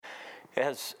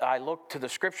As I look to the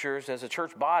scriptures, as a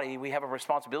church body, we have a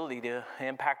responsibility to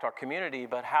impact our community,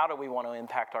 but how do we want to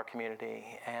impact our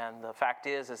community? And the fact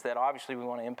is that obviously we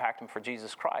want to impact them for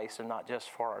Jesus Christ and not just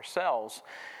for ourselves.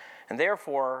 And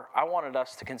therefore, I wanted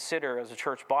us to consider as a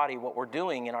church body what we're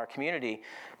doing in our community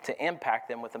to impact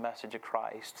them with the message of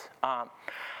Christ.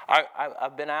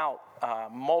 I've been out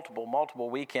multiple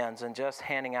weekends and just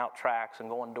handing out tracts and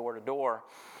going door to door.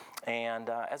 And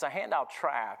as I hand out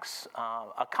tracts,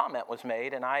 a comment was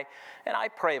made, and I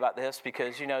pray about this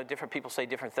because, you know, different people say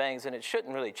different things, and it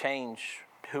shouldn't really change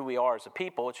who we are as a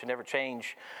people. It should never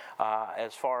change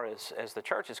as far as the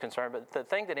church is concerned. But the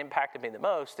thing that impacted me the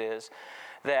most is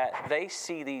that they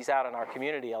see these out in our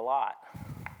community a lot.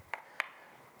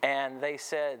 And they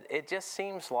said, it just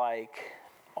seems like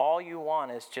all you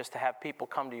want is just to have people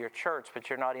come to your church, but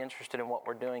you're not interested in what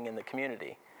we're doing in the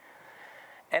community.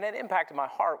 And it impacted my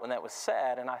heart when that was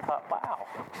said, and I thought, wow,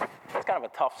 that's kind of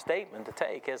a tough statement to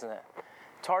take, isn't it?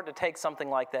 It's hard to take something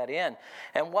like that in.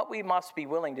 And what we must be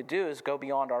willing to do is go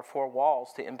beyond our four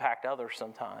walls to impact others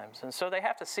sometimes. And so they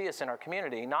have to see us in our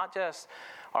community. Not just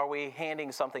are we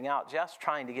handing something out, just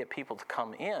trying to get people to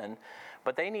come in,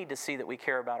 but they need to see that we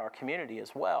care about our community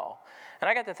as well. And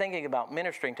I got to thinking about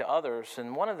ministering to others,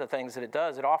 and one of the things that it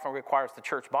does, it often requires the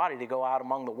church body to go out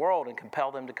among the world and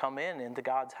compel them to come into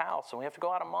God's house. And we have to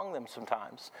go out among them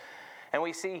sometimes. And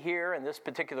we see here in this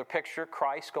particular picture,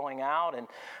 Christ going out, and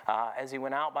as he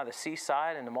went out by the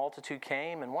seaside and the multitude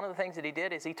came, and one of the things that he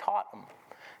did is he taught them.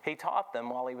 He taught them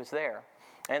while he was there.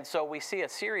 And so we see a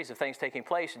series of things taking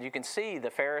place, and you can see the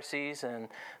Pharisees and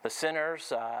the sinners,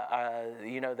 they're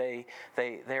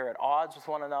at odds with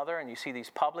one another, and you see these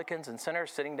publicans and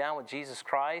sinners sitting down with Jesus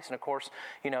Christ, and of course,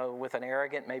 with an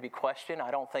arrogant maybe question.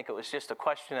 I don't think it was just a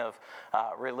question of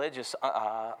religious,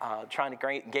 trying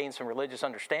to gain some religious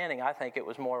understanding. I think it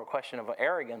was more a question of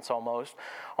arrogance almost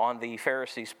on the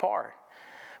Pharisees' part.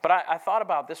 But I thought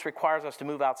about this requires us to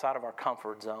move outside of our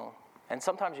comfort zone, and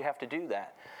sometimes you have to do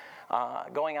that.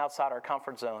 Going outside our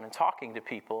comfort zone and talking to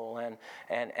people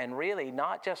and really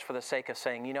not just for the sake of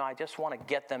saying, I just want to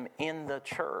get them in the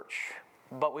church,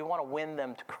 but we want to win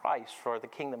them to Christ for the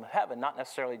kingdom of heaven, not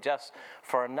necessarily just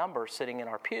for a number sitting in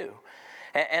our pew.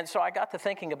 And so I got to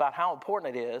thinking about how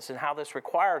important it is and how this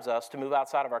requires us to move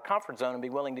outside of our comfort zone and be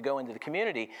willing to go into the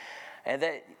community. And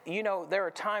that, there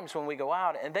are times when we go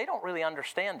out and they don't really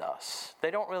understand us.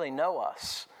 They don't really know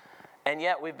us. And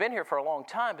yet we've been here for a long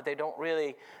time, but they don't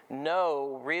really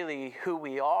know who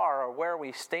we are or where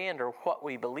we stand or what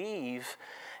we believe.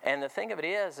 And the thing of it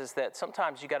is that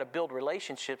sometimes you got to build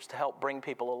relationships to help bring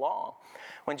people along.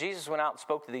 When Jesus went out and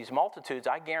spoke to these multitudes,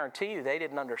 I guarantee you they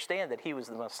didn't understand that he was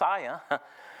the Messiah.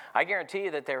 I guarantee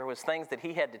you that there was things that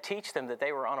he had to teach them that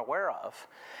they were unaware of.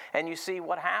 And you see,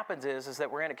 what happens is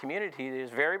that we're in a community that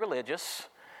is very religious.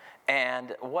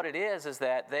 And what it is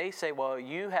that they say, well,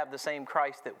 you have the same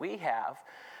Christ that we have.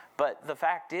 But the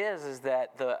fact is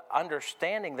that the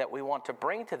understanding that we want to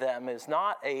bring to them is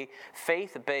not a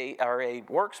faith-based or a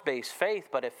works-based faith,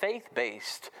 but a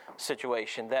faith-based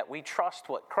situation, that we trust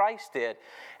what Christ did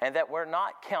and that we're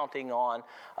not counting on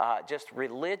just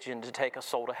religion to take a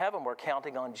soul to heaven. We're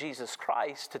counting on Jesus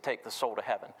Christ to take the soul to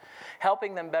heaven,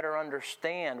 helping them better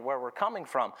understand where we're coming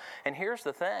from. And here's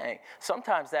the thing.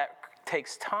 Sometimes that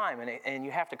takes time, and you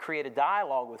have to create a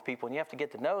dialogue with people, and you have to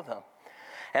get to know them.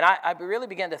 And I really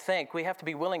began to think we have to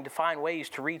be willing to find ways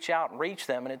to reach out and reach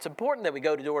them. And it's important that we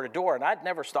go to door. And I'd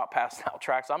never stop passing out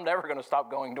tracts. I'm never going to stop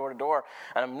going door to door.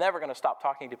 And I'm never going to stop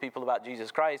talking to people about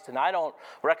Jesus Christ. And I don't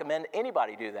recommend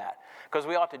anybody do that, because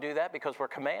we ought to do that because we're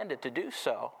commanded to do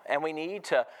so. And we need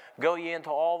to go ye into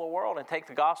all the world and take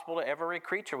the gospel to every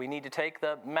creature. We need to take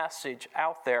the message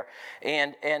out there.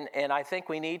 And I think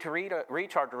we need to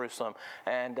reach our Jerusalem.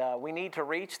 And we need to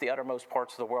reach the uttermost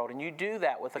parts of the world. And you do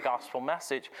that with the gospel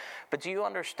message. But do you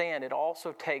understand it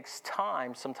also takes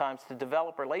time sometimes to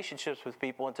develop relationships with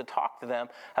people and to talk to them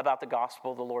about the gospel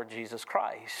of the Lord Jesus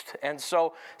Christ. And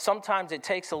so sometimes it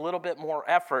takes a little bit more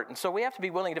effort. And so we have to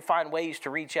be willing to find ways to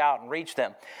reach out and reach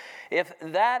them. If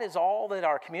that is all that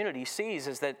our community sees,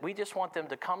 is that we just want them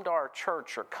to come to our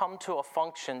church or come to a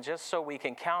function just so we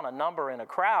can count a number in a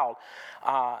crowd,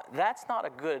 that's not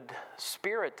a good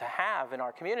spirit to have in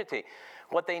our community.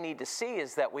 What they need to see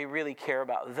is that we really care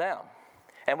about them.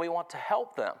 And we want to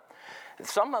help them.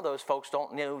 Some of those folks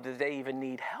don't know that they even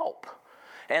need help.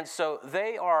 And so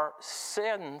they are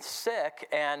sin sick,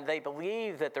 and they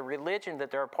believe that the religion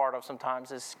that they're a part of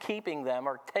sometimes is keeping them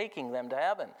or taking them to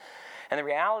heaven. And the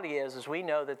reality is we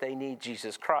know that they need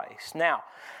Jesus Christ. Now,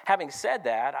 having said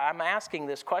that, I'm asking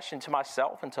this question to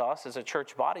myself and to us as a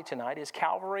church body tonight. Is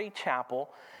Calvary Chapel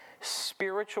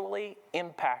spiritually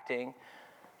impacting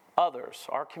others,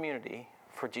 our community,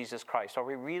 for Jesus Christ? Are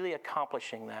we really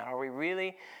accomplishing that? Are we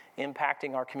really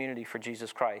impacting our community for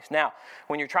Jesus Christ? Now,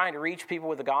 when you're trying to reach people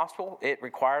with the gospel, it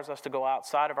requires us to go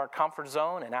outside of our comfort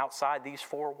zone and outside these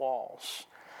four walls.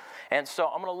 And so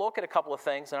I'm going to look at a couple of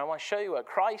things, and I want to show you what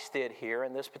Christ did here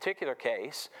in this particular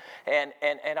case. And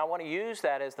I want to use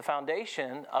that as the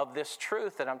foundation of this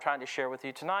truth that I'm trying to share with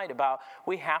you tonight about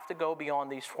we have to go beyond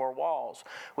these four walls.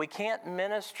 We can't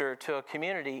minister to a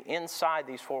community inside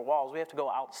these four walls. We have to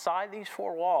go outside these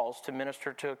four walls to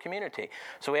minister to a community.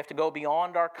 So we have to go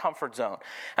beyond our comfort zone.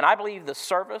 And I believe the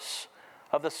service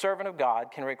of the servant of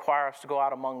God can require us to go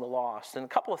out among the lost. And a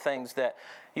couple of things that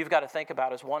you've got to think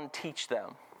about is, one, teach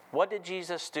them. What did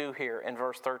Jesus do here in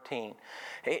verse 13?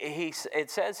 It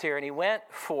says here, and he went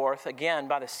forth again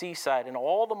by the seaside, and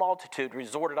all the multitude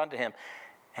resorted unto him,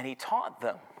 and he taught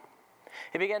them.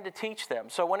 He began to teach them.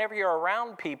 So whenever you're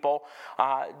around people,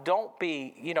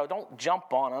 don't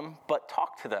jump on them, but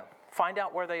talk to them. Find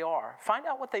out where they are. Find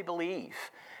out what they believe,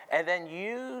 and then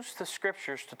use the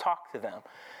scriptures to talk to them.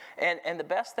 And the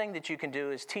best thing that you can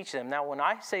do is teach them. Now, when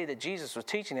I say that Jesus was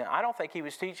teaching them, I don't think he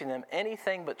was teaching them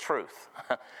anything but truth.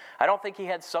 I don't think he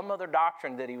had some other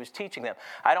doctrine that he was teaching them.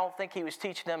 I don't think he was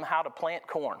teaching them how to plant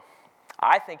corn.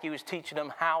 I think he was teaching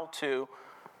them how to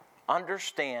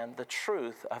understand the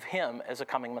truth of him as a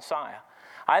coming Messiah.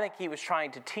 I think he was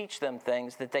trying to teach them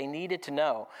things that they needed to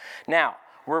know. Now,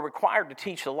 we're required to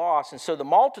teach the lost. And so the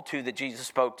multitude that Jesus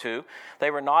spoke to,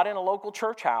 they were not in a local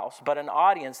church house, but an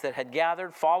audience that had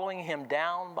gathered following him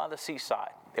down by the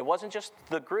seaside. It wasn't just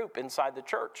the group inside the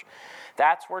church.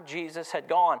 That's where Jesus had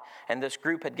gone, and this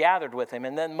group had gathered with him.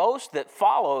 And then most that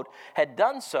followed had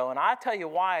done so, and I'll tell you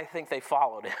why I think they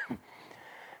followed him.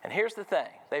 And here's the thing.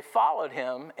 They followed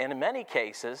him in many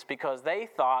cases because they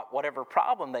thought whatever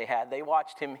problem they had, they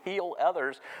watched him heal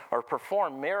others or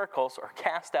perform miracles or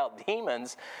cast out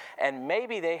demons. And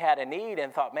maybe they had a need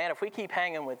and thought, man, if we keep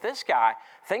hanging with this guy,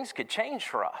 things could change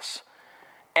for us.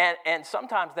 And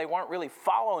sometimes they weren't really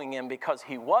following him because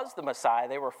he was the Messiah.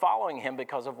 They were following him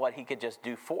because of what he could just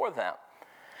do for them.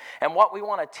 And what we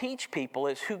want to teach people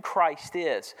is who Christ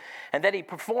is, and that he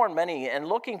performed many, and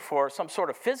looking for some sort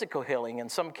of physical healing in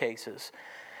some cases.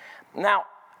 Now,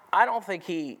 I don't think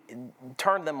he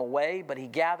turned them away, but he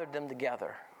gathered them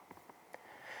together.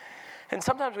 And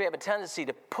sometimes we have a tendency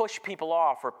to push people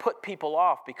off or put people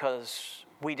off because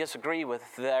we disagree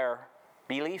with their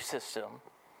belief system.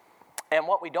 And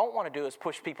what we don't want to do is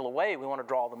push people away. We want to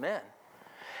draw them in.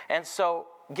 And so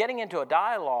getting into a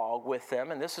dialogue with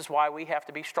them, and this is why we have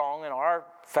to be strong in our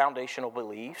foundational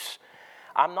beliefs.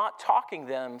 I'm not talking to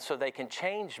them so they can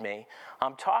change me.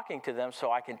 I'm talking to them so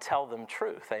I can tell them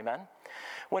truth. Amen?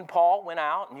 When Paul went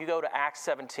out, and you go to Acts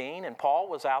 17, and Paul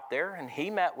was out there, and he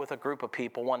met with a group of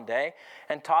people one day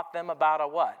and taught them about a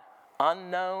what?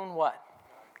 Unknown what?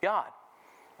 God.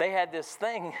 They had this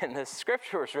thing in the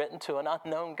scriptures written to an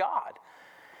unknown God.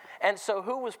 And so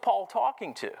who was Paul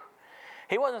talking to?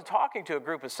 He wasn't talking to a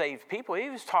group of saved people. He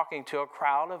was talking to a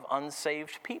crowd of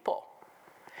unsaved people.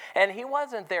 And he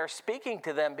wasn't there speaking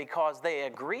to them because they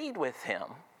agreed with him.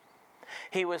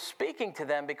 He was speaking to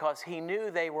them because he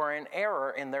knew they were in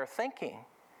error in their thinking.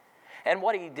 And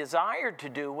what he desired to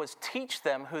do was teach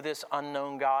them who this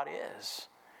unknown God is.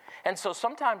 And so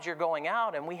sometimes you're going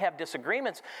out and we have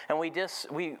disagreements and we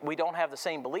don't have the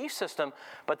same belief system,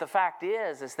 but the fact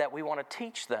is that we want to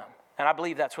teach them. And I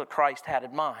believe that's what Christ had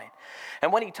in mind.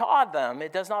 And when he taught them,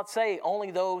 it does not say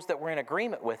only those that were in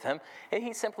agreement with him.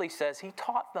 He simply says he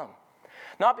taught them.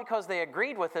 Not because they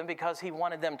agreed with him, because he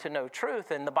wanted them to know truth.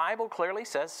 And the Bible clearly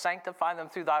says, sanctify them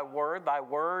through thy word. Thy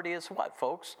word is what,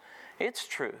 folks? It's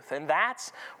truth. And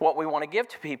that's what we want to give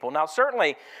to people. Now,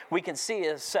 certainly, we can see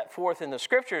as set forth in the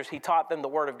scriptures, he taught them the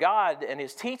word of God, and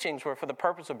his teachings were for the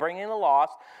purpose of bringing the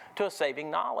lost to a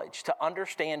saving knowledge, to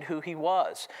understand who he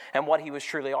was and what he was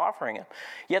truly offering him.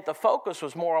 Yet the focus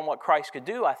was more on what Christ could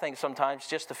do, I think, sometimes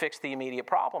just to fix the immediate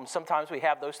problem. Sometimes we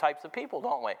have those types of people,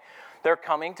 don't we? They're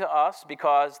coming to us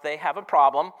because they have a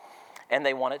problem and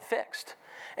they want it fixed.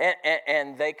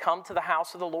 And they come to the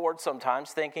house of the Lord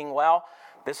sometimes thinking, well,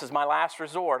 this is my last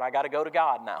resort. I got to go to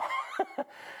God now.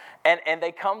 and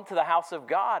they come to the house of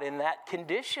God in that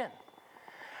condition.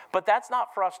 But that's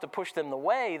not for us to push them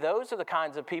away. Those are the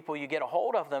kinds of people you get a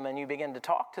hold of them and you begin to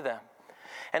talk to them.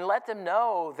 And let them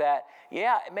know that,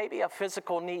 yeah, maybe a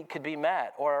physical need could be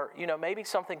met, or, maybe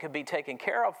something could be taken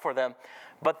care of for them.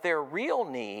 But their real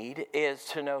need is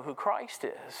to know who Christ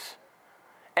is.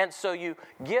 And so you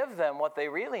give them what they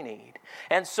really need.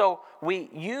 And so we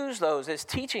use those as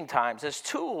teaching times, as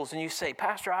tools. And you say,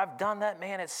 Pastor, I've done that,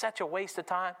 man. It's such a waste of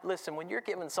time. Listen, when you're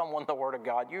giving someone the Word of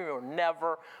God, you are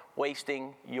never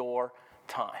wasting your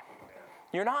time.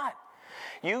 You're not.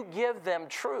 You give them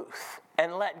truth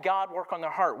and let God work on their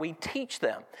heart. We teach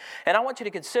them. And I want you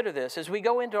to consider this. As we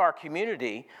go into our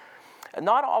community,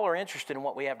 not all are interested in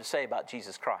what we have to say about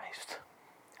Jesus Christ.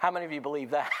 How many of you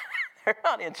believe that? They're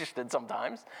not interested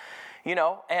sometimes. You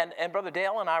know, and Brother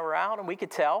Dale and I were out, and we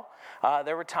could tell.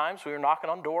 There were times we were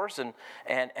knocking on doors, and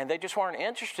they just weren't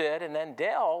interested. And then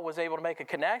Dale was able to make a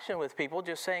connection with people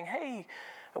just saying, hey,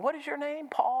 what is your name?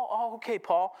 Paul? Oh, okay,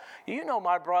 Paul. You know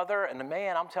my brother. And the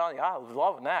man, I'm telling you, I was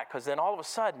loving that, because then all of a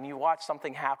sudden you watch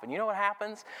something happen. You know what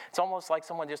happens? It's almost like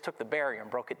someone just took the barrier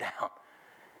and broke it down.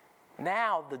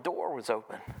 Now the door was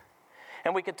open,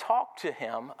 and we could talk to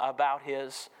him about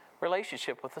his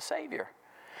relationship with the Savior.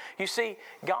 You see,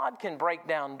 God can break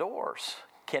down doors,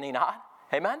 can he not?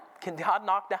 Amen? Can God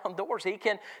knock down doors? He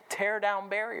can tear down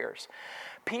barriers.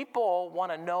 People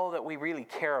want to know that we really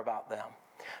care about them.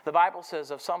 The Bible says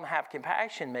if some have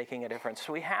compassion, making a difference.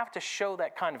 So we have to show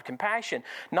that kind of compassion,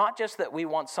 not just that we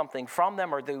want something from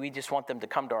them, or that we just want them to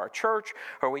come to our church,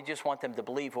 or we just want them to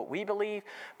believe what we believe,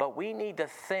 but we need to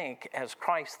think as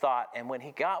Christ thought. And when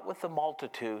he got with the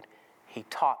multitude, he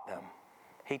taught them.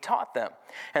 He taught them.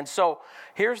 And so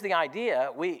here's the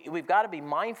idea. We've got to be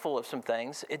mindful of some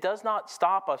things. It does not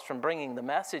stop us from bringing the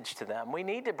message to them. We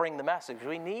need to bring the message.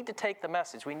 We need to take the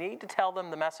message. We need to tell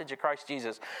them the message of Christ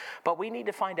Jesus. But we need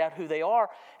to find out who they are.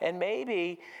 And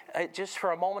maybe just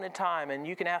for a moment in time, and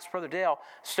you can ask Brother Dale,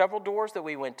 several doors that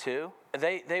we went to,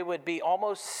 they would be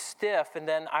almost stiff. And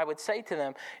then I would say to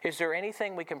them, is there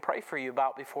anything we can pray for you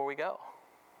about before we go?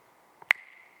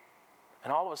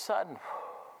 And all of a sudden,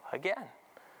 again,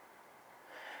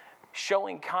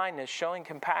 showing kindness, showing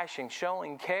compassion,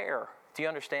 showing care. Do you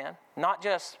understand? Not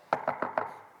just,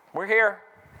 we're here.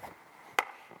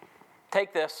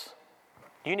 Take this.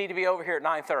 You need to be over here at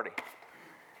 9:30.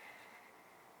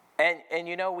 And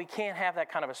you know, we can't have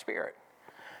that kind of a spirit.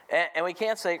 And we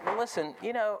can't say, well, listen,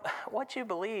 you know, what you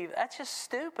believe, that's just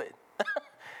stupid.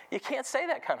 You can't say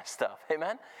that kind of stuff,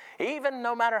 amen? Even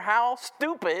no matter how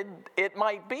stupid it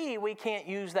might be, we can't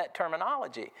use that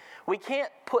terminology. We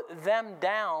can't put them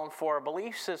down for a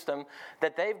belief system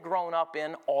that they've grown up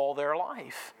in all their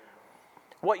life.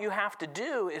 What you have to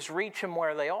do is reach them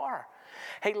where they are.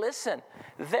 Hey, listen,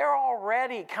 they're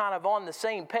already kind of on the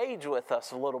same page with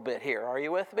us a little bit here. Are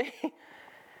you with me?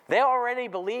 They already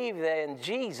believe in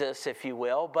Jesus, if you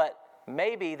will, but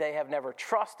maybe they have never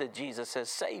trusted Jesus as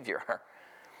Savior.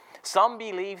 Some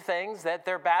believe things that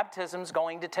their baptism's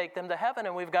going to take them to heaven,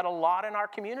 and we've got a lot in our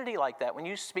community like that. When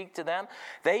you speak to them,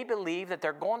 they believe that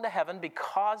they're going to heaven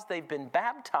because they've been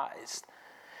baptized.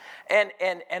 And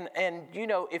you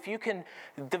know, if you can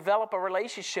develop a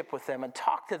relationship with them and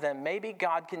talk to them, maybe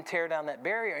God can tear down that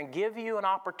barrier and give you an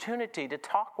opportunity to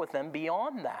talk with them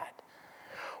beyond that.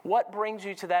 What brings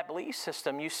you to that belief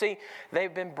system? You see,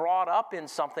 they've been brought up in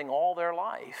something all their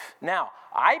life. Now,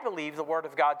 I believe the Word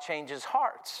of God changes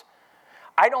hearts.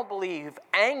 I don't believe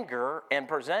anger and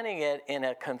presenting it in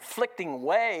a conflicting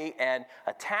way and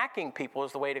attacking people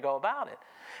is the way to go about it.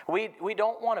 We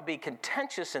don't want to be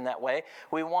contentious in that way.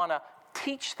 We want to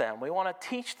teach them. We want to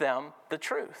teach them the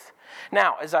truth.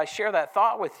 Now, as I share that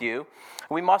thought with you,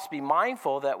 we must be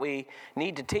mindful that we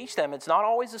need to teach them. It's not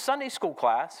always a Sunday school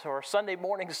class or a Sunday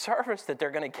morning service that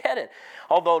they're going to get it,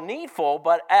 although needful.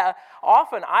 But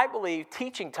often I believe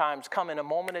teaching times come in a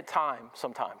moment at time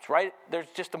sometimes, right? There's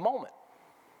just a moment.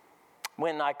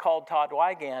 When I called Todd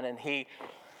Weigan and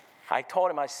I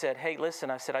told him, I said, hey, listen,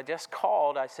 I said, I just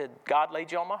called. I said, God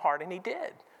laid you on my heart, and he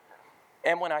did.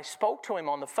 And when I spoke to him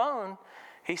on the phone,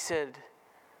 he said,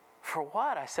 for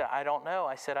what? I said, I don't know.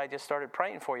 I said, I just started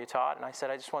praying for you, Todd. And I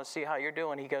said, I just want to see how you're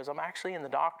doing. He goes, I'm actually in the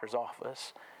doctor's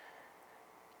office.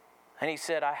 And he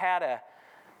said, I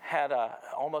had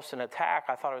almost an attack.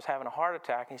 I thought I was having a heart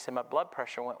attack. And he said, my blood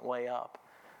pressure went way up.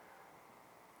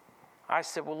 I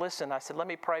said, well, listen, I said, let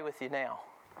me pray with you now.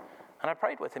 And I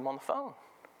prayed with him on the phone.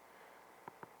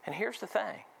 And here's the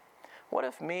thing. What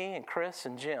if me and Chris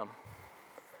and Jim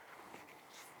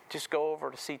just go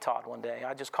over to see Todd one day?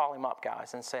 I just call him up,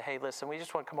 guys, and say, hey, listen, we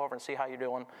just want to come over and see how you're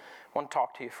doing. Want to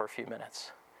talk to you for a few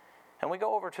minutes. And we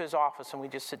go over to his office and we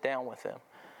just sit down with him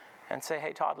and say,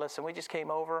 hey, Todd, listen, we just came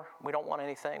over. We don't want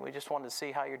anything. We just wanted to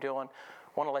see how you're doing.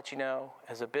 Want to let you know,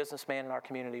 as a businessman in our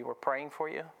community, we're praying for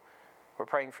you. We're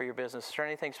praying for your business. Is there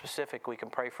anything specific we can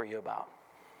pray for you about?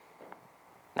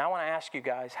 Now I want to ask you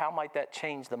guys, how might that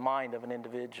change the mind of an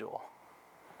individual?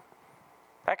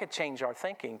 That could change our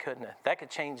thinking, couldn't it? That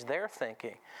could change their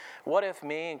thinking. What if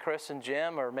me and Chris and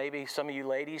Jim, or maybe some of you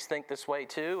ladies think this way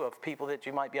too, of people that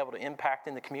you might be able to impact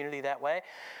in the community that way,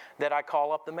 that I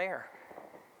call up the mayor.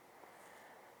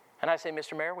 And I say,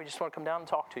 Mr. Mayor, we just want to come down and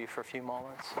talk to you for a few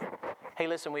moments. Hey,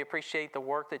 listen, we appreciate the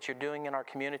work that you're doing in our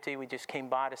community. We just came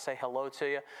by to say hello to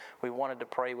you. We wanted to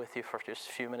pray with you for just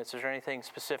a few minutes. Is there anything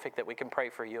specific that we can pray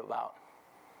for you about?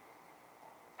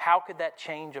 How could that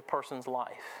change a person's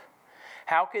life?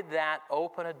 How could that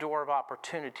open a door of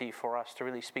opportunity for us to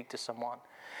really speak to someone?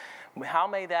 How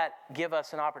may that give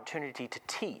us an opportunity to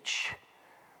teach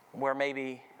where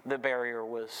maybe the barrier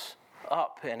was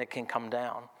up and it can come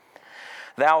down?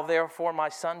 Thou therefore, my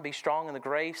son, be strong in the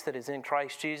grace that is in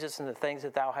Christ Jesus, and the things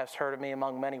that thou hast heard of me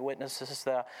among many witnesses,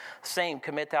 the same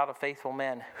commit thou to faithful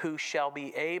men, who shall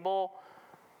be able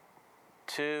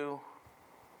to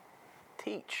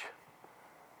teach.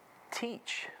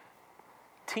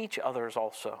 Teach others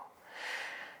also.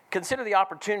 Consider the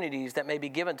opportunities that may be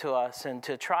given to us and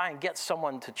to try and get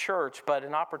someone to church, but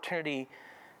an opportunity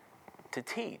to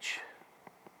teach.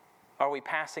 Are we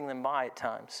passing them by at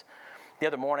times? The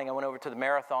other morning I went over to the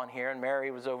marathon here, and Mary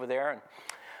was over there,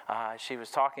 and she was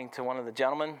talking to one of the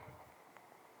gentlemen,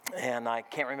 and I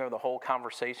can't remember the whole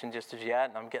conversation just as yet,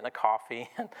 and I'm getting a coffee,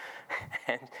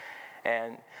 and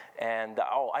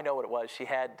I know what it was. She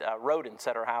had rodents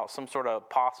at her house, some sort of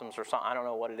possums or something. I don't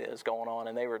know what it is going on,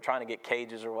 and they were trying to get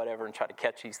cages or whatever and try to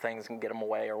catch these things and get them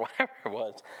away or whatever it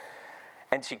was,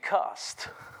 and she cussed.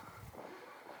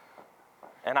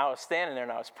 And I was standing there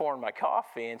and I was pouring my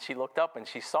coffee, and she looked up and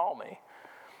she saw me.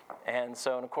 And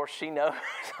of course, she knows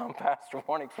I'm Pastor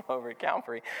Warning from over at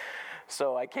Calvary.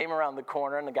 So I came around the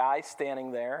corner, and the guy's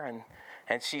standing there,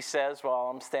 and she says, while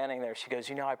I'm standing there, she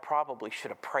goes, I probably should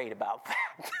have prayed about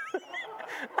that.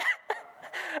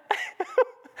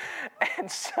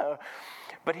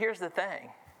 But here's the thing.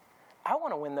 I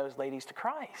want to win those ladies to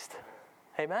Christ.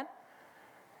 Amen?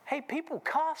 Hey, people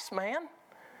cuss, man.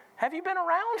 Have you been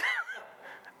around?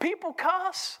 People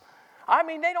cuss.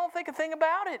 They don't think a thing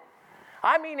about it.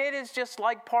 It is just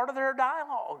like part of their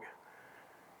dialogue.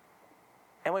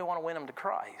 And we want to win them to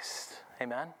Christ.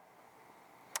 Amen?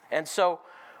 And so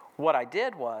what I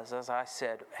did was, as I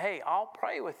said, hey, I'll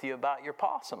pray with you about your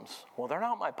possums. Well, they're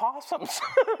not my possums.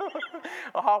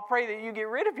 Well, I'll pray that you get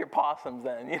rid of your possums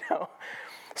then,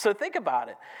 So think about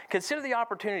it. Consider the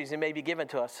opportunities that may be given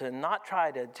to us and not try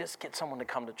to just get someone to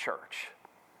come to church,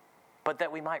 but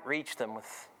that we might reach them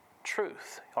with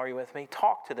truth. Are you with me?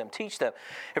 Talk to them, teach them.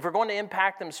 If we're going to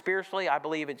impact them spiritually, I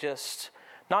believe it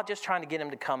not just trying to get them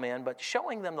to come in, but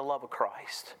showing them the love of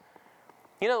Christ.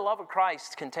 The love of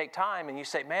Christ can take time, and you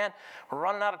say, man, we're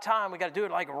running out of time. We got to do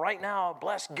it like right now.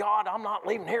 Bless God, I'm not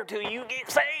leaving here till you get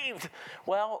saved.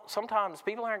 Well, sometimes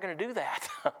people aren't going to do that.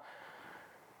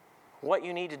 What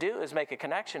you need to do is make a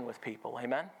connection with people.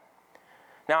 Amen?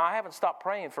 Now, I haven't stopped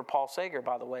praying for Paul Sager,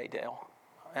 by the way, Dale.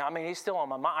 He's still on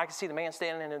my mind. I can see the man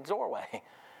standing in the doorway.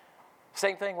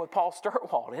 Same thing with Paul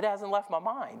Sturtwald. It hasn't left my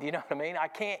mind. You know what I mean? I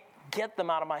can't get them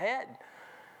out of my head.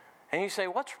 And you say,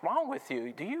 what's wrong with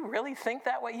you? Do you really think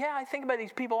that way? Yeah, I think about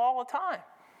these people all the time.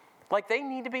 Like they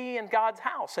need to be in God's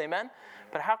house, amen?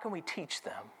 But how can we teach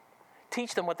them?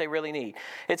 Teach them what they really need.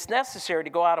 It's necessary to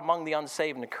go out among the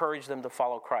unsaved and encourage them to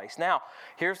follow Christ. Now,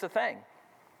 here's the thing.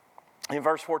 In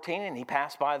verse 14, and he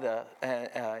passed by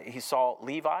he saw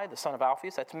Levi, the son of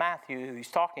Alphaeus, that's Matthew, who he's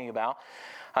talking about,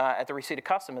 at the receipt of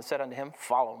custom, and said unto him,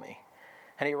 follow me.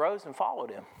 And he arose and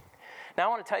followed him. Now, I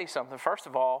want to tell you something. First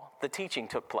of all, the teaching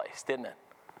took place, didn't it?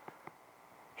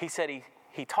 He said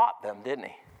he taught them, didn't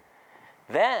he?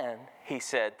 Then he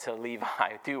said to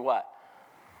Levi, do what?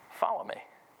 Follow me.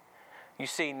 You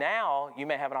see, now you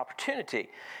may have an opportunity.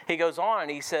 He goes on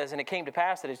and he says, and it came to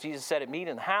pass that as Jesus sat at meat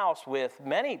in the house with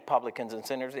many publicans and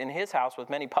sinners, in his house with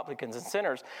many publicans and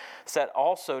sinners, sat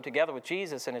also together with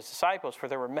Jesus and his disciples, for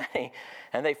there were many,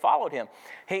 and they followed him.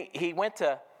 He went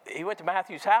to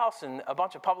Matthew's house, and a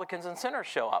bunch of publicans and sinners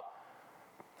show up.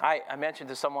 I mentioned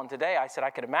to someone today, I said I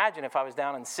could imagine if I was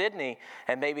down in Sydney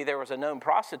and maybe there was a known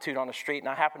prostitute on the street and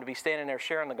I happened to be standing there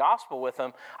sharing the gospel with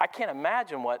them, I can't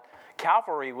imagine what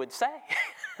Calvary would say.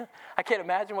 I can't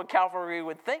imagine what Calvary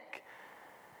would think.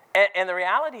 And the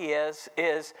reality is,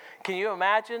 can you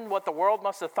imagine what the world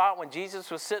must have thought when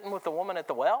Jesus was sitting with the woman at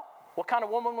the well? What kind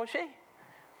of woman was she?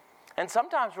 And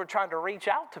sometimes we're trying to reach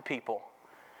out to people.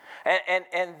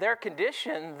 And their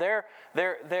condition, their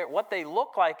what they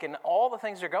look like, and all the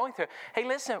things they're going through. Hey,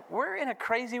 listen, we're in a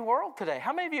crazy world today.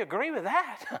 How many of you agree with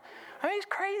that? It's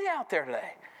crazy out there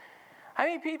today.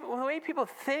 The way people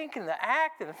think and the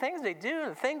act and the things they do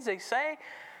and the things they say.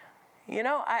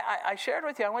 I shared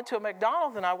with you, I went to a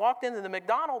McDonald's and I walked into the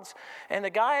McDonald's and the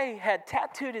guy had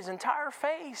tattooed his entire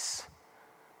face.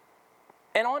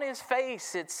 And on his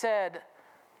face it said,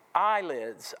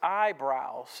 eyelids,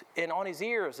 eyebrows, and on his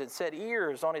ears it said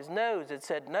ears, on his nose it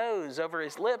said nose, over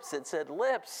his lips it said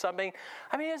lips. It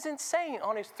was insane.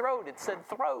 On his throat it said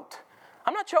throat.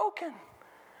 I'm not joking.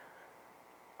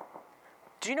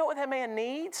 Do you know what that man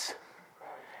needs?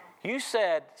 You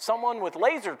said someone with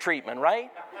laser treatment, right?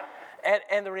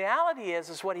 And the reality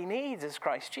is what he needs is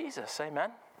Christ Jesus. Amen?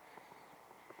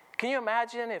 Can you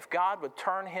imagine if God would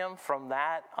turn him from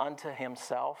that unto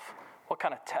himself? What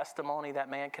kind of testimony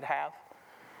that man could have?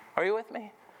 Are you with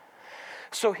me?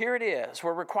 So here it is.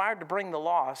 We're required to bring the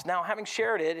lost. Now, having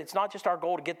shared it, it's not just our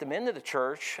goal to get them into the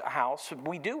church house.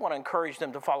 We do want to encourage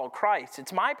them to follow Christ.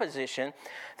 It's my position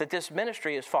that this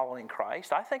ministry is following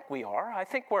Christ. I think we are. I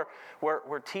think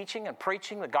we're teaching and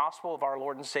preaching the gospel of our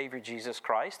Lord and Savior Jesus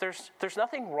Christ. There's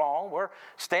nothing wrong. We're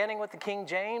standing with the King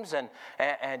James and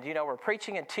we're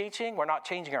preaching and teaching. We're not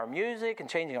changing our music and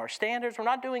changing our standards. We're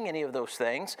not doing any of those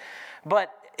things.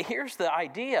 But here's the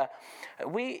idea.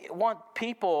 We want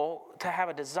people to have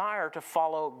a desire to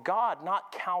follow God,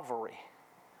 not Calvary.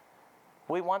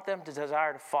 We want them to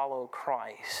desire to follow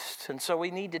Christ. And so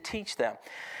we need to teach them.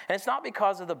 And it's not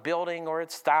because of the building or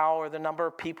its style or the number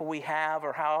of people we have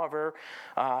or however,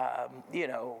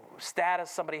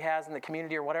 status somebody has in the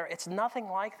community or whatever. It's nothing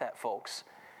like that, folks.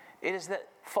 It is that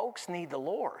folks need the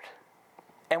Lord.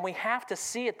 And we have to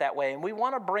see it that way. And we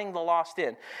want to bring the lost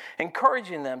in,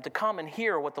 encouraging them to come and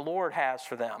hear what the Lord has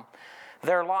for them,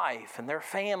 their life and their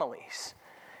families.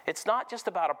 It's not just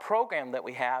about a program that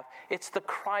we have. It's the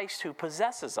Christ who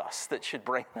possesses us that should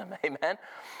bring them. Amen?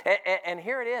 And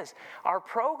here it is. Our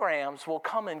programs will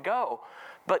come and go,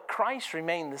 but Christ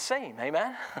remains the same.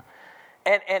 Amen?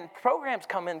 And programs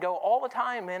come and go all the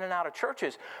time in and out of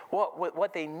churches.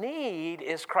 What they need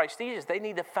is Christ Jesus. They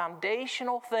need the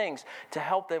foundational things to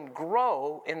help them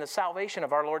grow in the salvation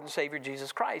of our Lord and Savior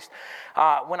Jesus Christ.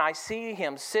 When I see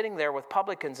him sitting there with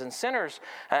publicans and sinners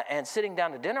and sitting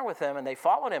down to dinner with them and they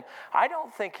followed him, I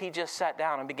don't think he just sat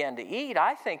down and began to eat.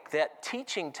 I think that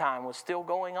teaching time was still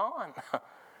going on.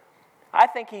 I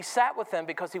think he sat with them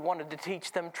because he wanted to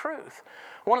teach them truth.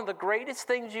 One of the greatest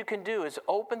things you can do is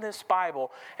open this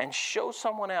Bible and show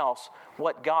someone else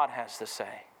what God has to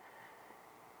say.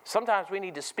 Sometimes we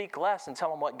need to speak less and tell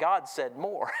them what God said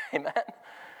more. Amen?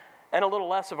 And a little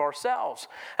less of ourselves.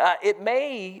 It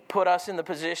may put us in the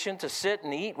position to sit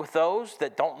and eat with those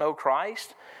that don't know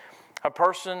Christ, a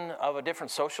person of a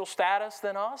different social status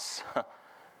than us,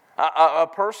 a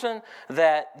person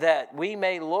that we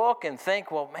may look and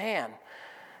think, well, man,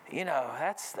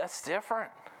 that's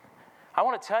different. I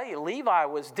want to tell you, Levi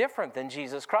was different than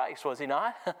Jesus Christ, was he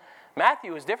not?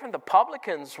 Matthew was different. The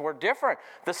publicans were different.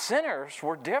 The sinners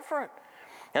were different.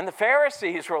 And the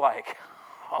Pharisees were like,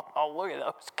 oh, look at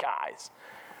those guys.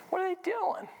 What are they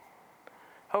doing?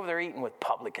 Over there eating with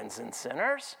publicans and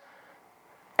sinners.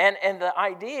 And the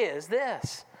idea is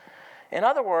this. In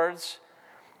other words,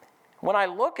 when I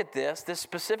look at this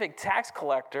specific tax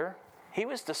collector, he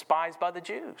was despised by the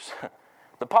Jews.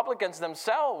 The publicans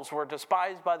themselves were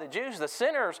despised by the Jews. The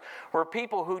sinners were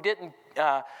people who didn't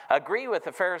agree with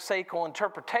the Pharisaical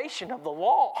interpretation of the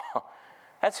law.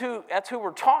 That's who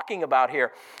we're talking about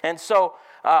here. And so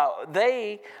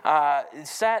they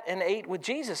sat and ate with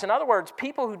Jesus. In other words,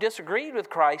 people who disagreed with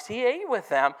Christ, he ate with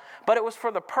them, but it was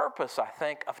for the purpose, I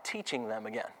think, of teaching them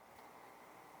again.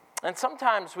 And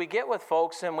sometimes we get with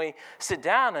folks and we sit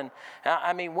down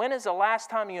and, when is the last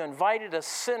time you invited a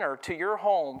sinner to your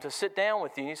home to sit down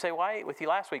with you? And you say, well, I ate with you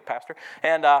last week, Pastor.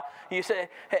 And you say,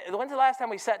 hey, when's the last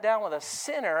time we sat down with a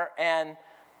sinner and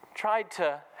tried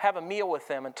to have a meal with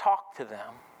them and talk to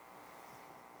them?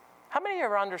 How many of you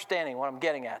are understanding what I'm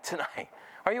getting at tonight?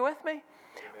 Are you with me?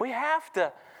 We have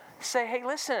to say, hey,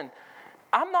 listen,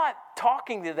 I'm not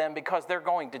talking to them because they're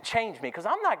going to change me, because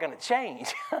I'm not going to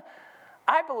change.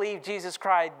 I believe Jesus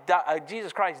Christ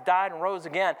died and rose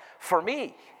again for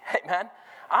me. Amen.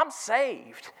 I'm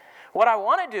saved. What I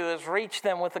want to do is reach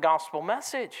them with the gospel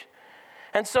message.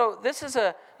 And so this is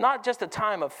not just a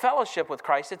time of fellowship with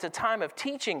Christ, it's a time of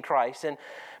teaching Christ. And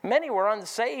many were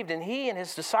unsaved, and he and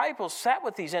his disciples sat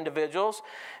with these individuals.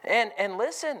 And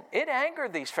listen, it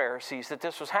angered these Pharisees that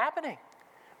this was happening.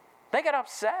 They got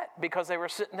upset because they were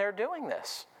sitting there doing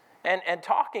this and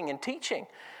talking and teaching.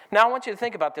 Now, I want you to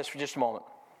think about this for just a moment.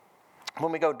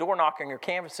 When we go door knocking or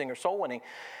canvassing or soul winning,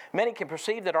 many can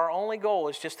perceive that our only goal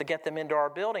is just to get them into our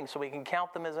building so we can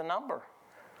count them as a number.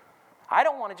 I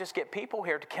don't want to just get people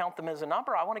here to count them as a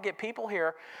number. I want to get people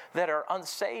here that are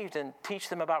unsaved and teach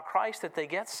them about Christ, that they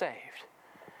get saved.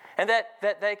 And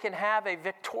that they can have a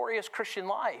victorious Christian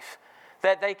life.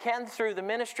 That they can, through the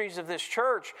ministries of this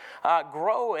church,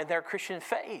 grow in their Christian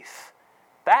faith.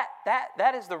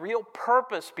 That is the real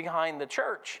purpose behind the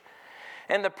church.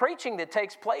 And the preaching that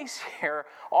takes place here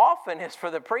often is for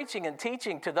the preaching and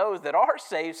teaching to those that are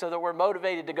saved so that we're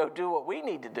motivated to go do what we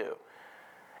need to do.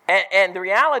 And the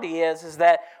reality is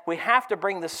that we have to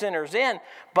bring the sinners in,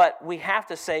 but we have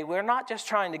to say we're not just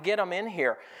trying to get them in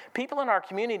here. People in our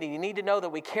community need to know that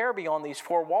we care beyond these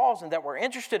four walls and that we're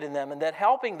interested in them and that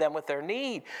helping them with their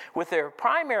need, with their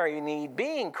primary need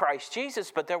being Christ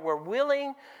Jesus, but that we're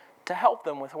willing to help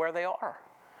them with where they are.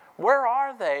 Where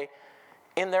are they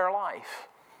in their life?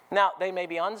 Now, they may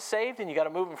be unsaved and you got to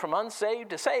move them from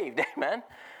unsaved to saved, amen?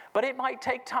 But it might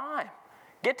take time.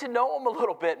 Get to know them a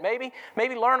little bit. Maybe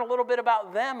learn a little bit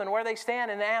about them and where they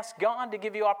stand and ask God to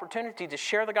give you opportunity to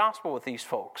share the gospel with these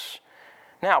folks.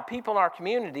 Now, people in our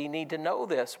community need to know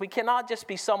this. We cannot just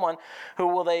be someone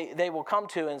who they will come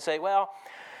to and say, well,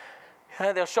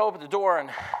 they'll show up at the door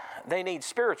and they need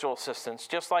spiritual assistance,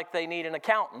 just like they need an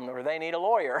accountant or they need a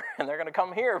lawyer. And they're going to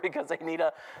come here because they need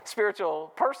a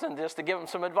spiritual person just to give them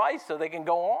some advice so they can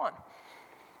go on.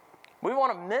 We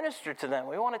want to minister to them.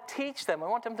 We want to teach them. We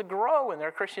want them to grow in their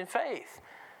Christian faith.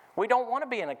 We don't want to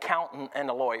be an accountant and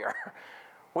a lawyer.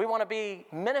 We want to be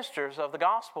ministers of the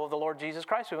gospel of the Lord Jesus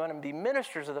Christ. We want to be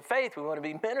ministers of the faith. We want to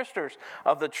be ministers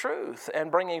of the truth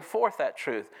and bringing forth that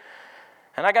truth.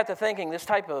 And I got to thinking this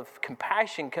type of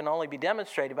compassion can only be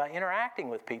demonstrated by interacting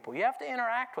with people. You have to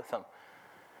interact with them.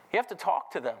 You have to talk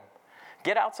to them.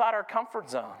 Get outside our comfort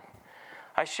zone.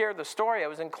 I shared the story. I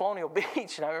was in Colonial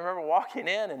Beach, and I remember walking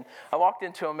in, and I walked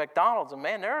into a McDonald's, and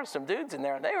man, there were some dudes in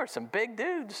there, and they were some big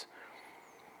dudes.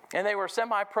 And they were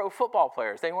semi-pro football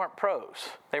players. They weren't pros.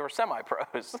 They were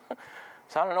semi-pros.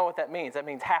 So I don't know what that means. That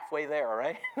means halfway there,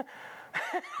 right?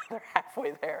 They're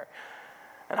halfway there.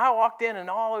 And I walked in, and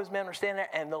all those men were standing there,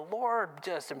 and the Lord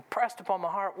just impressed upon my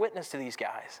heart witness to these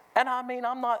guys. And I'm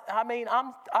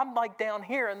like down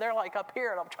here, and they're like up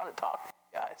here, and I'm trying to talk to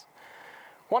these guys.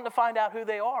 Wanting to find out who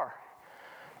they are.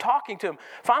 Talking to them.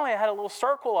 Finally, I had a little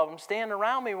circle of them standing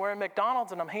around me wearing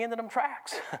McDonald's, and I'm handing them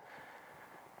tracts.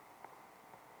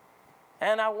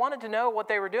 And I wanted to know what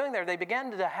they were doing there. They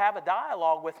began to have a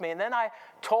dialogue with me, and then I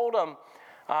told them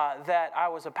that I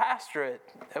was a pastor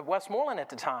at Westmoreland at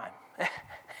the time.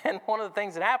 And one of the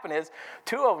things that happened is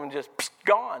 2 of them just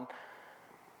gone,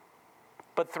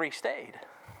 but 3 stayed.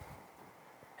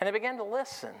 And they began to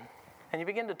listen, and you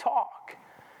begin to talk.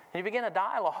 And you begin a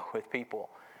dialogue with people.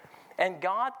 And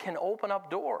God can open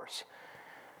up doors.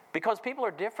 Because people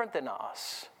are different than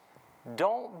us.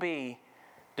 Don't be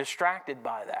distracted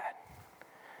by that.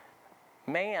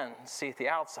 Man seeth the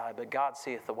outside, but God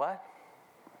seeth the what?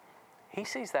 He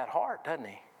sees that heart, doesn't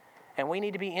he? And we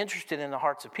need to be interested in the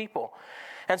hearts of people.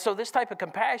 And so this type of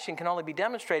compassion can only be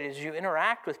demonstrated as you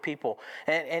interact with people.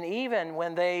 And even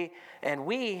when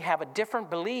we have a different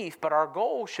belief, but our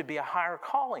goal should be a higher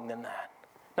calling than that.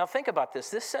 Now think about this.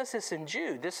 This says this in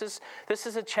Jude. This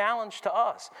is a challenge to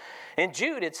us. In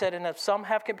Jude it said, and if some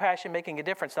have compassion, making a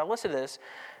difference. Now listen to this.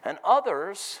 And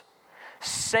others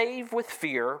save with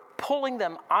fear, pulling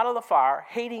them out of the fire,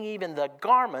 hating even the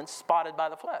garments spotted by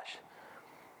the flesh.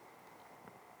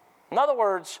 In other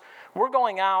words, we're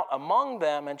going out among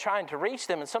them and trying to reach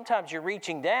them, and sometimes you're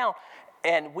reaching down.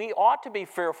 And we ought to be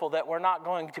fearful that we're not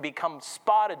going to become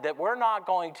spotted, that we're not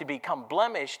going to become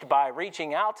blemished by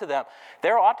reaching out to them.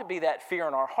 There ought to be that fear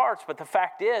in our hearts, but the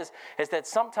fact is that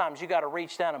sometimes you got to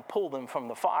reach down and pull them from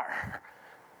the fire.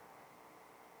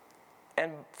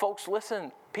 And folks,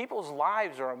 listen, people's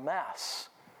lives are a mess.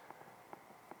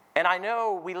 And I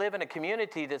know we live in a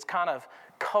community that's kind of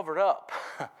covered up,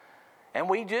 and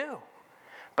we do.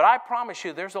 But I promise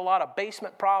you, there's a lot of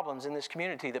basement problems in this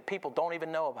community that people don't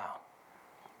even know about.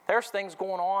 There's things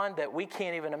going on that we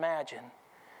can't even imagine.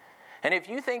 And if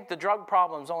you think the drug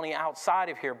problem's only outside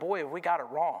of here, boy, have we got it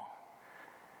wrong.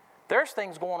 There's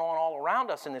things going on all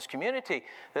around us in this community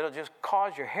that'll just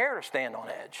cause your hair to stand on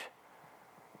edge.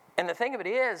 And the thing of it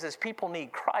is people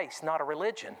need Christ, not a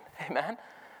religion. Amen?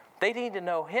 They need to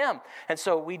know Him. And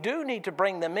so we do need to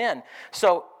bring them in.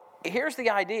 So here's the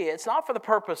idea. It's not for the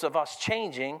purpose of us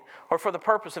changing or for the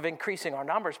purpose of increasing our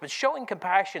numbers, but showing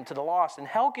compassion to the lost and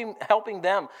helping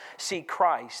them see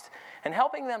Christ and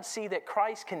helping them see that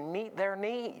Christ can meet their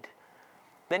need,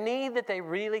 the need that they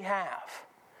really have.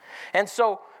 And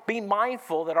so be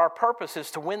mindful that our purpose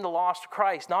is to win the lost to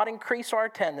Christ, not increase our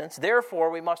attendance. Therefore,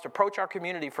 we must approach our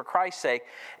community for Christ's sake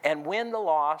and win the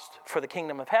lost for the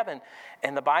kingdom of heaven.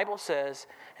 And the Bible says,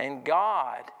 and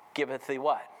God giveth thee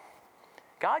what?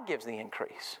 God gives the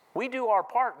increase. We do our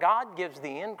part. God gives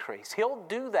the increase. He'll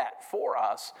do that for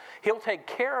us. He'll take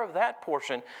care of that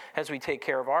portion as we take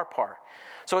care of our part.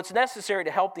 So it's necessary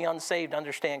to help the unsaved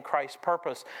understand Christ's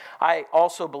purpose. I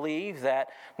also believe that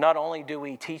not only do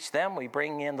we teach them, we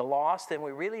bring in the lost, and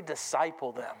we really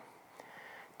disciple them.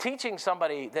 teaching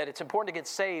somebody that it's important to get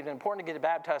saved and important to get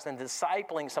baptized and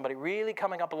discipling somebody, really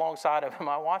coming up alongside of him.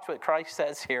 I watch what Christ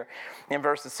says here in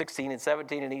verses 16 and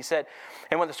 17. And he said,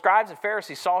 and when the scribes and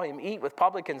Pharisees saw him eat with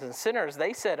publicans and sinners,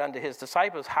 they said unto his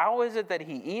disciples, how is it that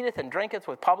he eateth and drinketh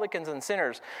with publicans and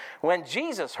sinners? When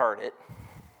Jesus heard it,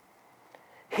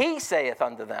 he saith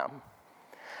unto them,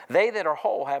 they that are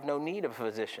whole have no need of a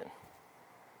physician.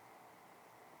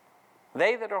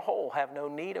 They that are whole have no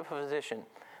need of a physician.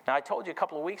 Now, I told you a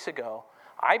couple of weeks ago,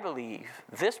 I believe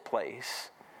this place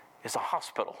is a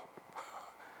hospital.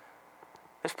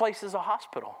 This place is a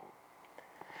hospital.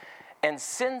 And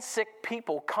sin-sick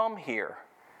people come here,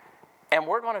 and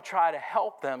we're going to try to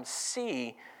help them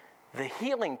see the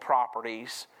healing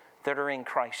properties that are in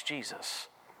Christ Jesus.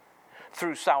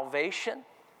 Through salvation,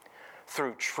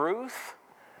 through truth,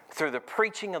 through the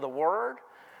preaching of the Word,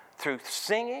 through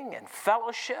singing and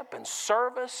fellowship and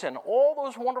service and all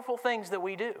those wonderful things that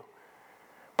we do.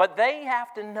 But they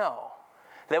have to know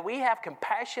that we have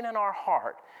compassion in our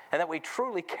heart and that we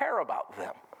truly care about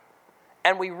them.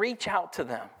 And we reach out to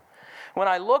them. When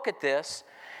I look at this,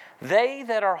 they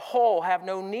that are whole have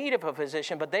no need of a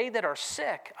physician, but they that are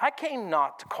sick, I came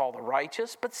not to call the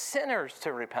righteous, but sinners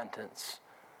to repentance.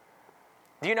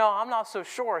 Do you know, I'm not so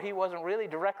sure he wasn't really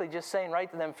directly just saying right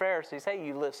to them Pharisees, hey,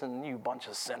 you listen, you bunch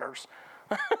of sinners.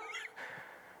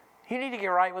 You need to get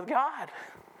right with God.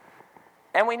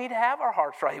 And we need to have our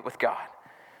hearts right with God.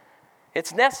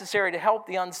 It's necessary to help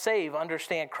the unsaved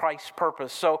understand Christ's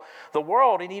purpose. So the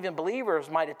world and even believers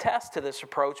might attest to this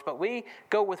approach, but we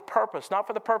go with purpose, not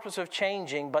for the purpose of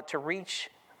changing, but to reach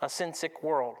a sin-sick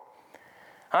world.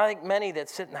 I think many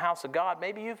that sit in the house of God,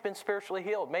 maybe you've been spiritually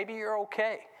healed. Maybe you're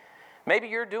okay. Maybe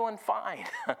you're doing fine.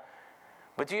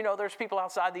 But do you know there's people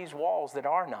outside these walls that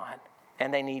are not,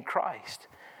 and they need Christ.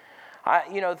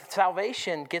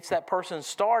 Salvation gets that person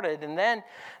started, and then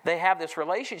they have this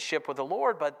relationship with the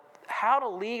Lord, but how to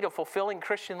lead a fulfilling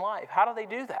Christian life? How do they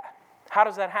do that? How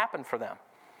does that happen for them?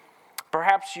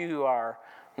 Perhaps you are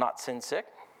not sin sick,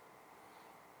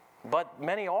 but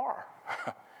many are.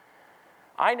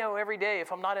 I know every day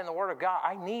if I'm not in the Word of God,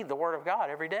 I need the Word of God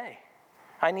every day.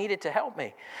 I need it to help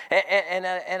me. And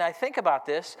I think about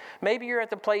this. Maybe you're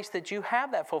at the place that you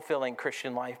have that fulfilling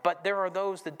Christian life, but there are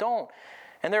those that don't.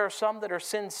 And there are some that are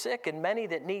sin sick and many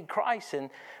that need Christ. And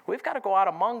we've got to go out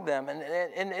among them. And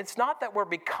it's not that we're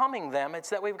becoming them. It's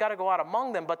that we've got to go out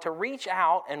among them. But to reach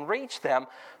out and reach them,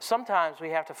 sometimes we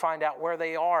have to find out where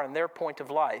they are in their point of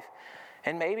life.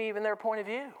 And maybe even their point of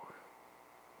view.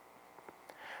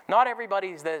 Not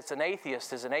everybody that's an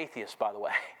atheist is an atheist, by the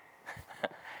way.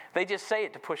 They just say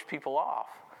it to push people off.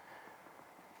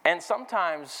 And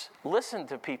sometimes listen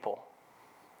to people.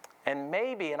 And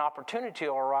maybe an opportunity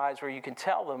will arise where you can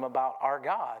tell them about our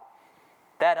God.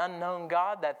 That unknown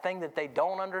God, that thing that they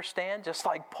don't understand, just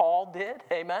like Paul did.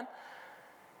 Amen?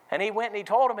 And he went and he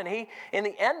told them, and he, in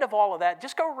the end of all of that,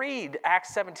 just go read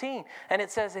Acts 17. And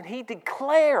it says, and he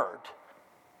declared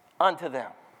unto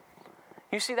them.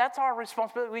 You see, that's our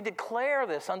responsibility. We declare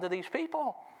this unto these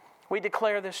people. We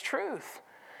declare this truth.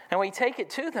 And we take it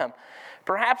to them.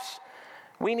 Perhaps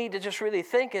we need to just really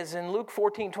think, as in Luke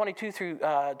 14, 22 through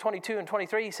 22 and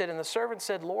 23, he said, and the servant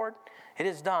said, Lord, it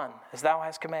is done as thou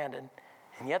hast commanded,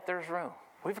 and yet there's room.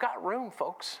 We've got room,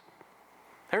 folks.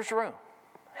 There's room.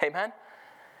 Amen?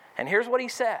 And here's what he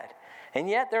said, and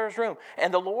yet there is room.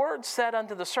 And the Lord said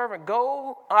unto the servant,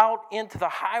 go out into the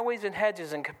highways and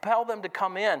hedges and compel them to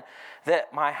come in,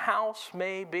 that my house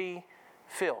may be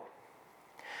filled.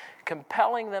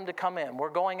 Compelling them to come in.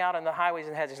 We're going out in the highways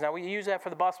and hedges. Now, we use that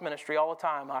for the bus ministry all the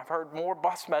time. I've heard more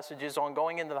bus messages on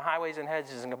going into the highways and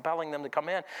hedges and compelling them to come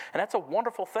in. And that's a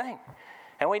wonderful thing.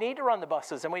 And we need to run the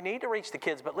buses and we need to reach the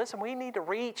kids. But listen, we need to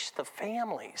reach the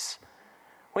families.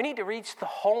 We need to reach the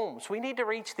homes. We need to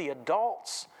reach the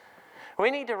adults.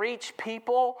 We need to reach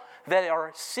people that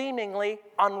are seemingly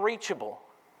unreachable.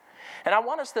 And I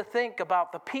want us to think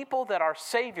about the people that our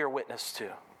Savior witnessed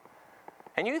to.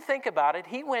 And you think about it,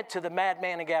 he went to the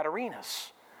madman of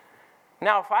Gadarenes.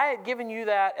 Now, if I had given you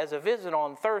that as a visit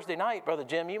on Thursday night, Brother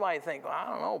Jim, you might think, well, I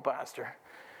don't know, Pastor.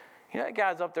 You know, that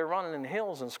guy's up there running in the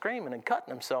hills and screaming and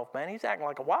cutting himself, man. He's acting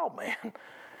like a wild man.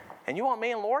 And you want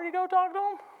me and Lori to go talk to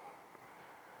him?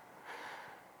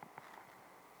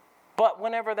 But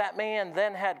whenever that man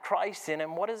then had Christ in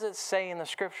him, what does it say in the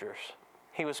Scriptures?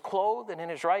 He was clothed and in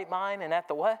his right mind and at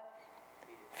the what?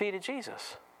 Feet of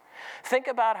Jesus. Think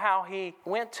about how he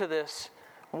went to this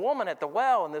woman at the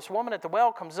well, and this woman at the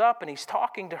well comes up and he's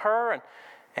talking to her, and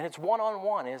it's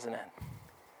one-on-one, isn't it?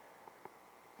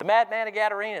 The madman of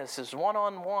Gadarenes is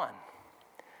one-on-one.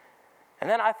 And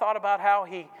then I thought about how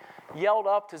he yelled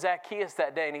up to Zacchaeus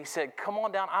that day and he said, come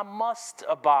on down, I must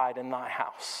abide in thy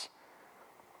house.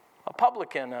 A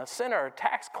publican, a sinner, a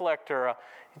tax collector.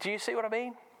 Do you see what I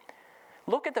mean?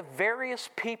 Look at the various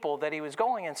people that he was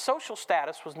going, and social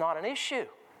status was not an issue.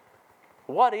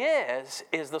 What is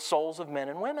the souls of men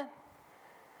and women.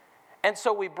 And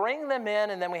so we bring them in,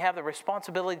 and then we have the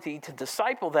responsibility to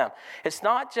disciple them. It's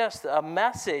not just a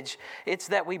message, it's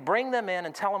that we bring them in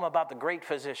and tell them about the great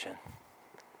physician.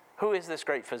 Who is this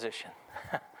great physician?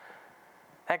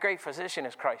 That great physician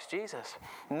is Christ Jesus.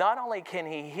 Not only can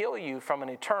he heal you from an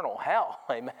eternal hell,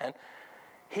 amen,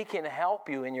 he can help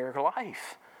you in your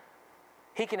life.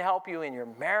 He can help you in your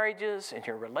marriages, in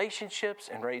your relationships,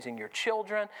 in raising your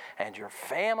children and your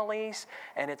families.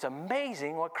 And it's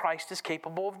amazing what Christ is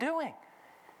capable of doing.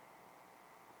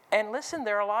 And listen,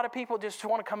 there are a lot of people just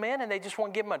want to come in and they just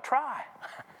want to give them a try.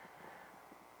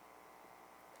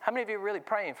 How many of you are really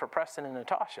praying for Preston and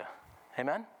Natasha?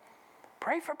 Amen?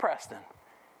 Pray for Preston.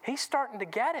 He's starting to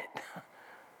get it.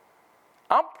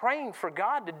 I'm praying for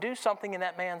God to do something in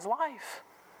that man's life.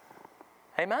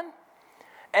 Amen?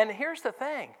 And here's the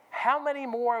thing. How many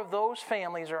more of those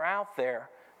families are out there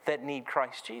that need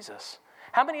Christ Jesus?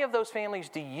 How many of those families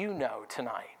do you know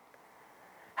tonight?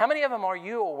 How many of them are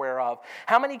you aware of?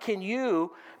 How many can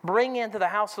you bring into the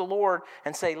house of the Lord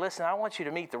and say, listen, I want you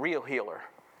to meet the real healer.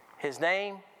 His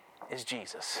name is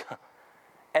Jesus.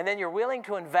 And then you're willing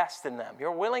to invest in them.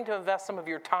 You're willing to invest some of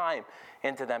your time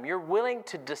into them. You're willing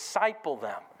to disciple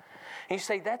them. And you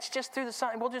say, that's just through the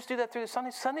Sunday. We'll just do that through the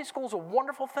Sunday. Sunday school is a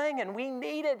wonderful thing, and we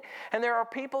need it. And there are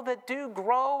people that do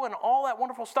grow and all that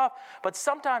wonderful stuff. But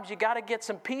sometimes you got to get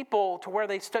some people to where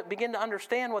they begin to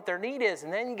understand what their need is,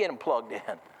 and then you get them plugged in.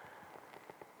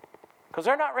 Because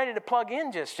they're not ready to plug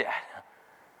in just yet.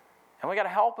 And we got to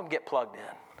help them get plugged in.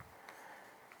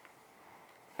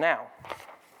 Now,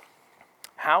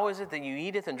 how is it that you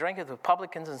eateth and drinketh with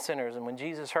publicans and sinners? And when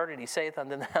Jesus heard it, he saith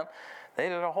unto them, they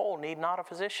that are whole need not a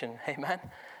physician. Amen.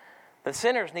 The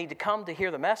sinners need to come to hear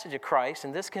the message of Christ,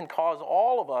 and this can cause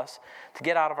all of us to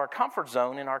get out of our comfort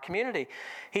zone in our community.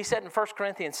 He said in 1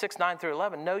 Corinthians 6, 9 through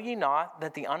 11, know ye not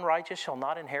that the unrighteous shall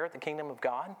not inherit the kingdom of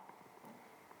God?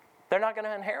 They're not going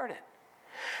to inherit it.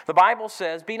 The Bible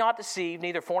says, be not deceived,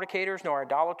 neither fornicators, nor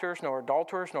idolaters, nor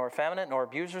adulterers, nor effeminate, nor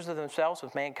abusers of themselves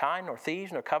with mankind, nor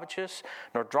thieves, nor covetous,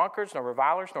 nor drunkards, nor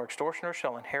revilers, nor extortioners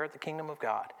shall inherit the kingdom of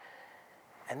God.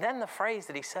 And then the phrase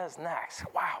that he says next,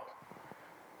 wow.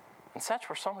 And such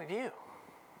were some of you.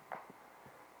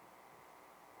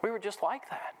 We were just like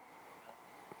that.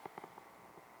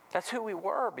 That's who we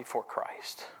were before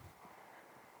Christ.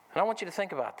 And I want you to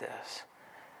think about this.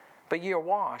 But ye are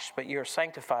washed, but ye are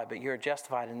sanctified, but ye are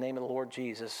justified in the name of the Lord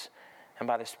Jesus and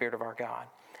by the Spirit of our God.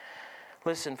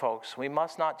 Listen, folks, we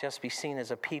must not just be seen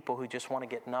as a people who just want to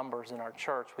get numbers in our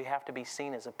church. We have to be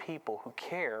seen as a people who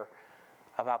care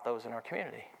about those in our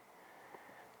community.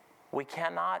 We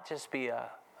cannot just be a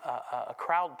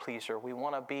crowd pleaser. We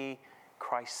want to be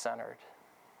Christ-centered.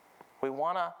 We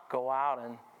want to go out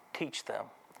and teach them.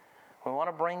 We want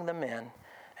to bring them in,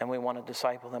 and we want to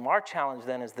disciple them. Our challenge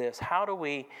then is this. How do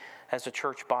we, as a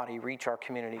church body, reach our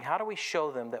community? How do we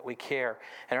show them that we care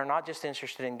and are not just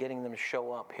interested in getting them to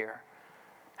show up here?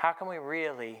 How can we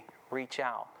really reach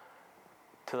out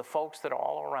to the folks that are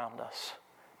all around us?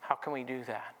 How can we do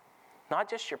that? Not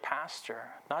just your pastor,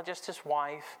 not just his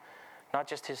wife, not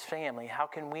just his family. How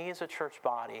can we as a church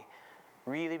body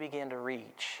really begin to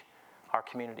reach our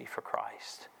community for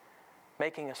Christ,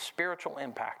 making a spiritual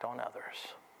impact on others?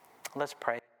 Let's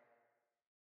pray.